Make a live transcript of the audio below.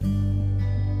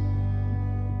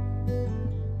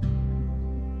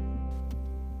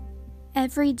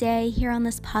Every day here on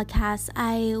this podcast,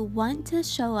 I want to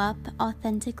show up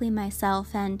authentically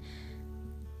myself and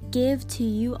give to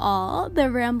you all the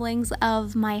ramblings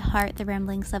of my heart, the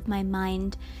ramblings of my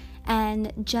mind,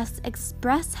 and just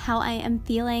express how I am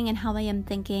feeling and how I am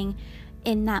thinking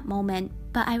in that moment.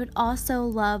 But I would also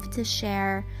love to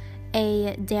share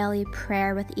a daily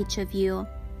prayer with each of you.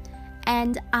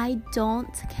 And I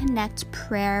don't connect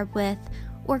prayer with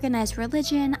organized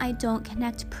religion. I don't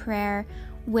connect prayer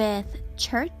with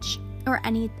church or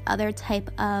any other type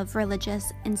of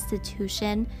religious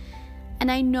institution.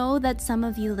 And I know that some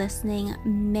of you listening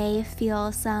may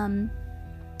feel some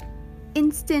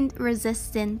instant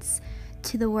resistance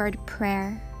to the word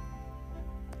prayer,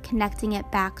 connecting it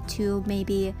back to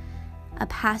maybe a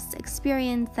past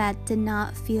experience that did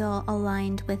not feel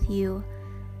aligned with you.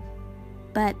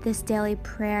 But this daily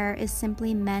prayer is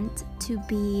simply meant to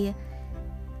be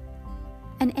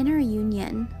an inner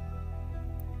union,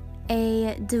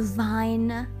 a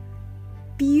divine,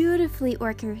 beautifully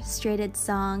orchestrated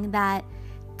song that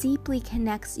deeply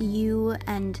connects you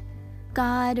and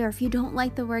God, or if you don't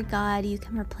like the word God, you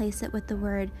can replace it with the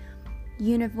word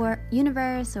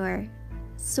universe or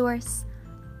source,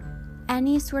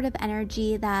 any sort of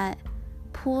energy that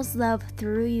pulls love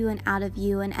through you and out of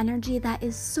you, an energy that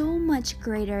is so much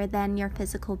greater than your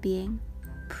physical being.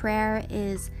 Prayer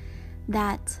is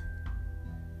that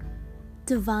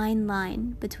divine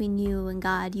line between you and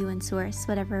God, you and source,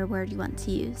 whatever word you want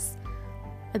to use.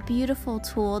 A beautiful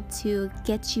tool to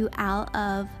get you out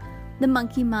of the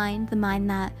monkey mind, the mind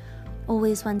that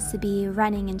always wants to be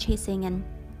running and chasing and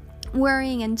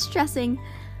worrying and stressing,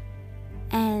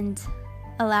 and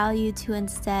allow you to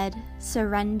instead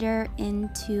surrender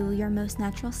into your most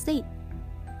natural state,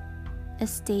 a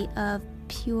state of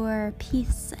pure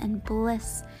peace and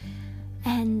bliss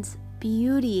and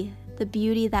beauty, the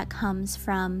beauty that comes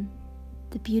from,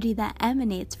 the beauty that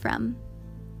emanates from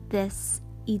this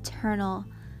eternal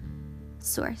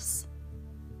source.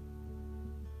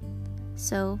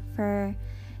 So for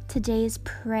today's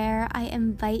prayer, I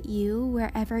invite you,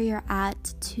 wherever you're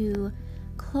at, to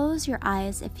close your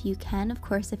eyes if you can. Of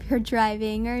course, if you're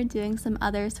driving or doing some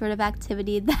other sort of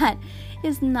activity that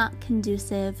is not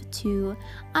conducive to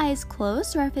eyes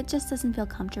closed, or if it just doesn't feel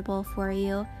comfortable for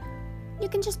you, you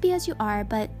can just be as you are,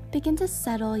 but begin to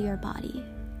settle your body,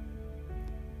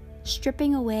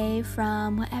 stripping away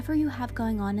from whatever you have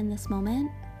going on in this moment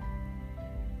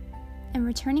and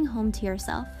returning home to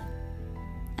yourself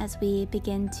as we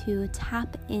begin to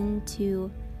tap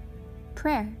into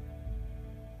prayer,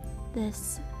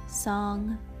 this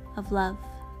song of love,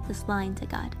 this line to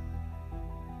God.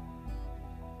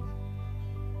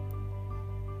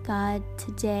 God,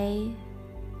 today,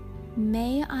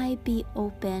 may I be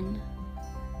open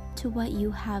to what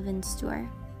you have in store.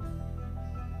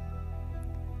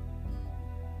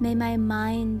 May my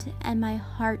mind and my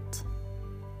heart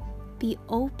be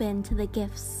open to the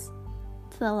gifts,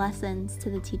 to the lessons, to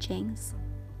the teachings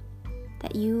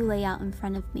that you lay out in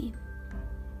front of me.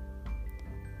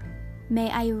 May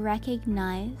I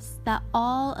recognize that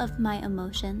all of my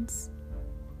emotions,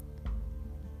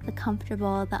 the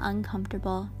comfortable, the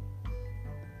uncomfortable,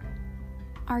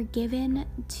 are given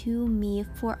to me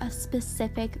for a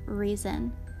specific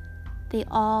reason. They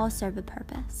all serve a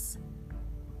purpose.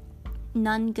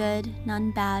 None good,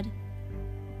 none bad.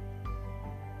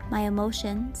 My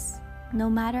emotions, no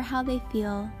matter how they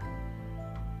feel,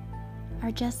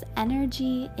 are just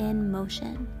energy in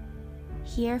motion,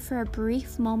 here for a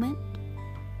brief moment,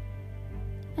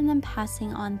 and then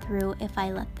passing on through if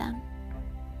I let them.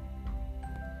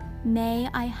 May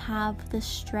I have the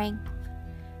strength,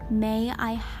 may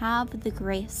I have the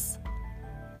grace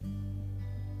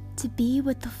to be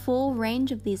with the full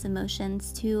range of these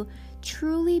emotions, to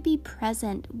truly be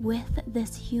present with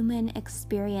this human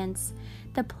experience,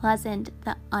 the pleasant,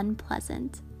 the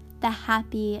unpleasant, the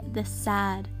happy, the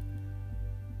sad,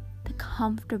 the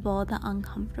comfortable, the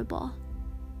uncomfortable.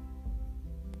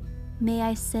 May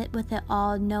I sit with it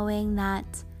all, knowing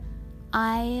that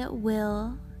I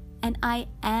will and I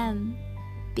am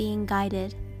being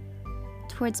guided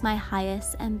towards my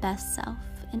highest and best self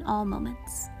in all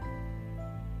moments.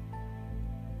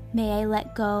 May I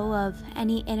let go of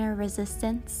any inner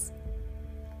resistance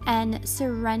and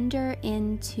surrender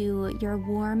into your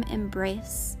warm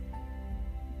embrace,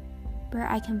 where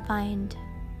I can find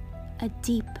a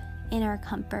deep inner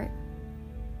comfort,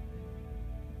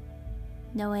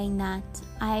 knowing that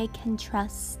I can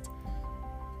trust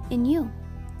in you,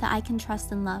 that I can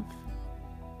trust in love.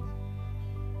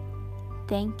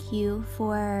 Thank you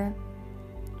for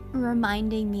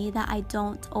reminding me that I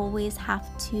don't always have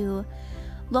to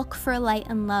Look for light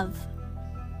and love.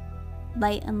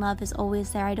 Light and love is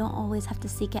always there. I don't always have to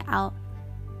seek it out.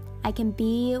 I can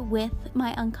be with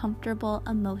my uncomfortable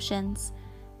emotions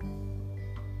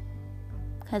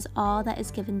because all that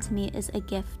is given to me is a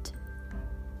gift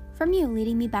from you,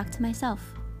 leading me back to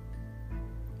myself.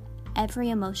 Every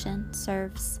emotion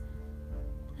serves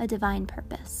a divine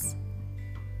purpose.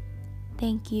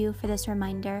 Thank you for this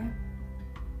reminder.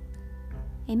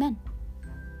 Amen.